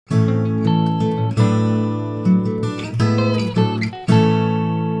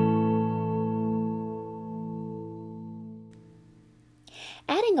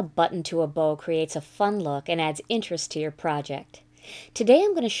button to a bow creates a fun look and adds interest to your project. Today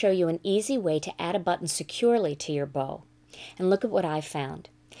I'm going to show you an easy way to add a button securely to your bow. And look at what I found.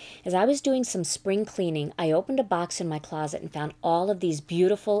 As I was doing some spring cleaning, I opened a box in my closet and found all of these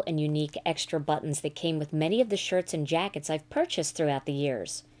beautiful and unique extra buttons that came with many of the shirts and jackets I've purchased throughout the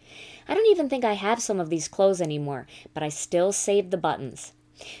years. I don't even think I have some of these clothes anymore, but I still saved the buttons.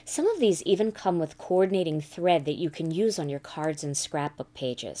 Some of these even come with coordinating thread that you can use on your cards and scrapbook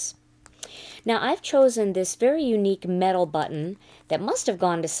pages. Now I've chosen this very unique metal button that must have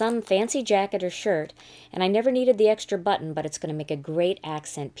gone to some fancy jacket or shirt, and I never needed the extra button, but it's going to make a great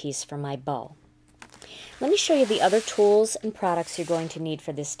accent piece for my bow. Let me show you the other tools and products you're going to need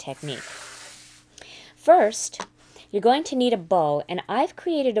for this technique. First, you're going to need a bow, and I've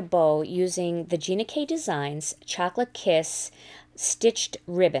created a bow using the Gina Designs Chocolate Kiss stitched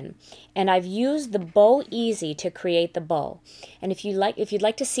ribbon, and I've used the Bow Easy to create the bow. And if you'd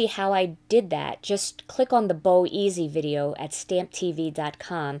like to see how I did that, just click on the Bow Easy video at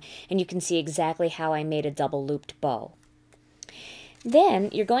stamptv.com and you can see exactly how I made a double looped bow. Then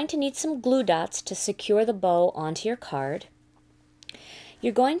you're going to need some glue dots to secure the bow onto your card.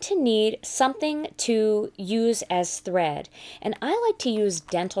 You're going to need something to use as thread, and I like to use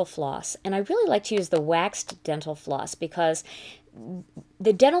dental floss, and I really like to use the waxed dental floss because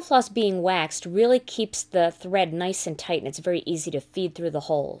the dental floss being waxed really keeps the thread nice and tight, and it's very easy to feed through the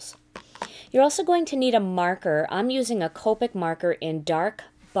holes. You're also going to need a marker. I'm using a Copic marker in dark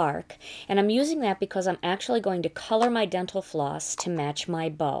bark, and I'm using that because I'm actually going to color my dental floss to match my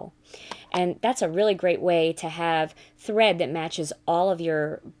bow. And that's a really great way to have thread that matches all of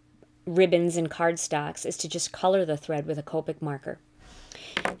your ribbons and cardstocks, is to just color the thread with a Copic marker.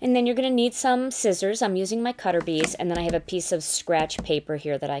 And then you're going to need some scissors. I'm using my cutter bees, and then I have a piece of scratch paper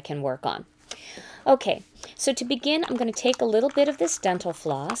here that I can work on. Okay, so to begin, I'm going to take a little bit of this dental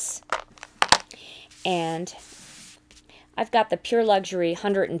floss, and I've got the Pure Luxury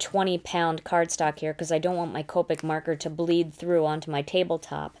 120-pound cardstock here because I don't want my Copic marker to bleed through onto my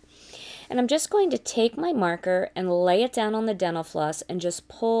tabletop. And I'm just going to take my marker and lay it down on the dental floss and just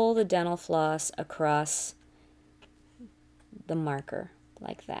pull the dental floss across the marker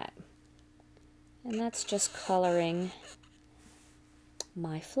like that. And that's just coloring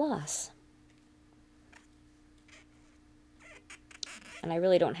my floss. And I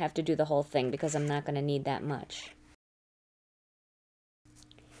really don't have to do the whole thing because I'm not going to need that much.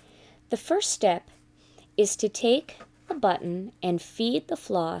 The first step is to take a button and feed the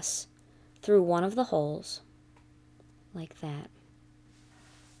floss through one of the holes, like that.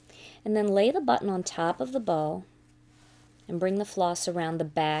 And then lay the button on top of the bow and bring the floss around the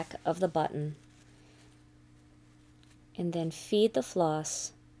back of the button. And then feed the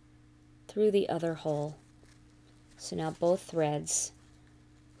floss through the other hole. So now both threads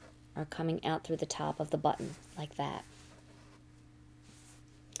are coming out through the top of the button, like that.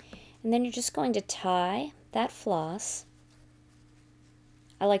 And then you're just going to tie that floss.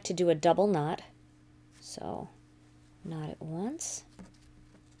 I like to do a double knot, so knot it once,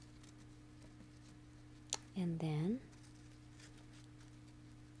 and then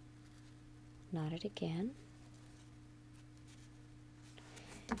knot it again.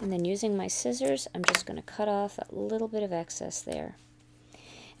 And then using my scissors, I'm just going to cut off a little bit of excess there.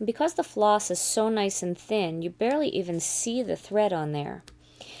 And because the floss is so nice and thin, you barely even see the thread on there.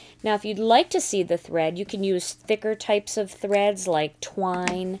 Now, if you'd like to see the thread, you can use thicker types of threads like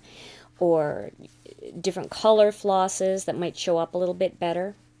twine or different color flosses that might show up a little bit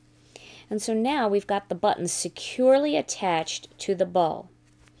better. And so now we've got the button securely attached to the bow.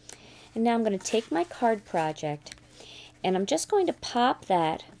 And now I'm going to take my card project and I'm just going to pop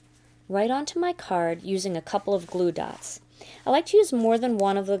that right onto my card using a couple of glue dots. I like to use more than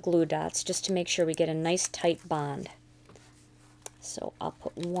one of the glue dots just to make sure we get a nice tight bond. So I'll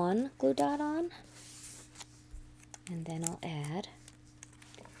put one glue dot on, and then I'll add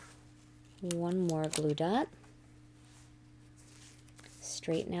one more glue dot.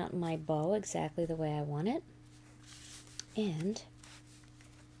 Straighten out my bow exactly the way I want it, and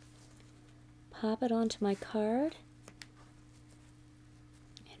pop it onto my card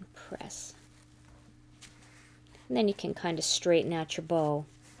and press. And then you can kind of straighten out your bow.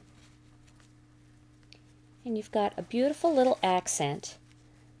 And you've got a beautiful little accent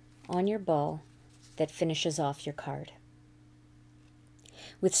on your bow that finishes off your card.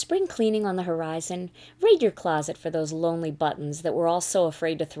 With spring cleaning on the horizon, raid your closet for those lonely buttons that we're all so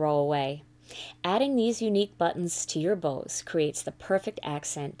afraid to throw away. Adding these unique buttons to your bows creates the perfect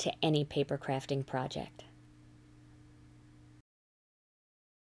accent to any paper crafting project.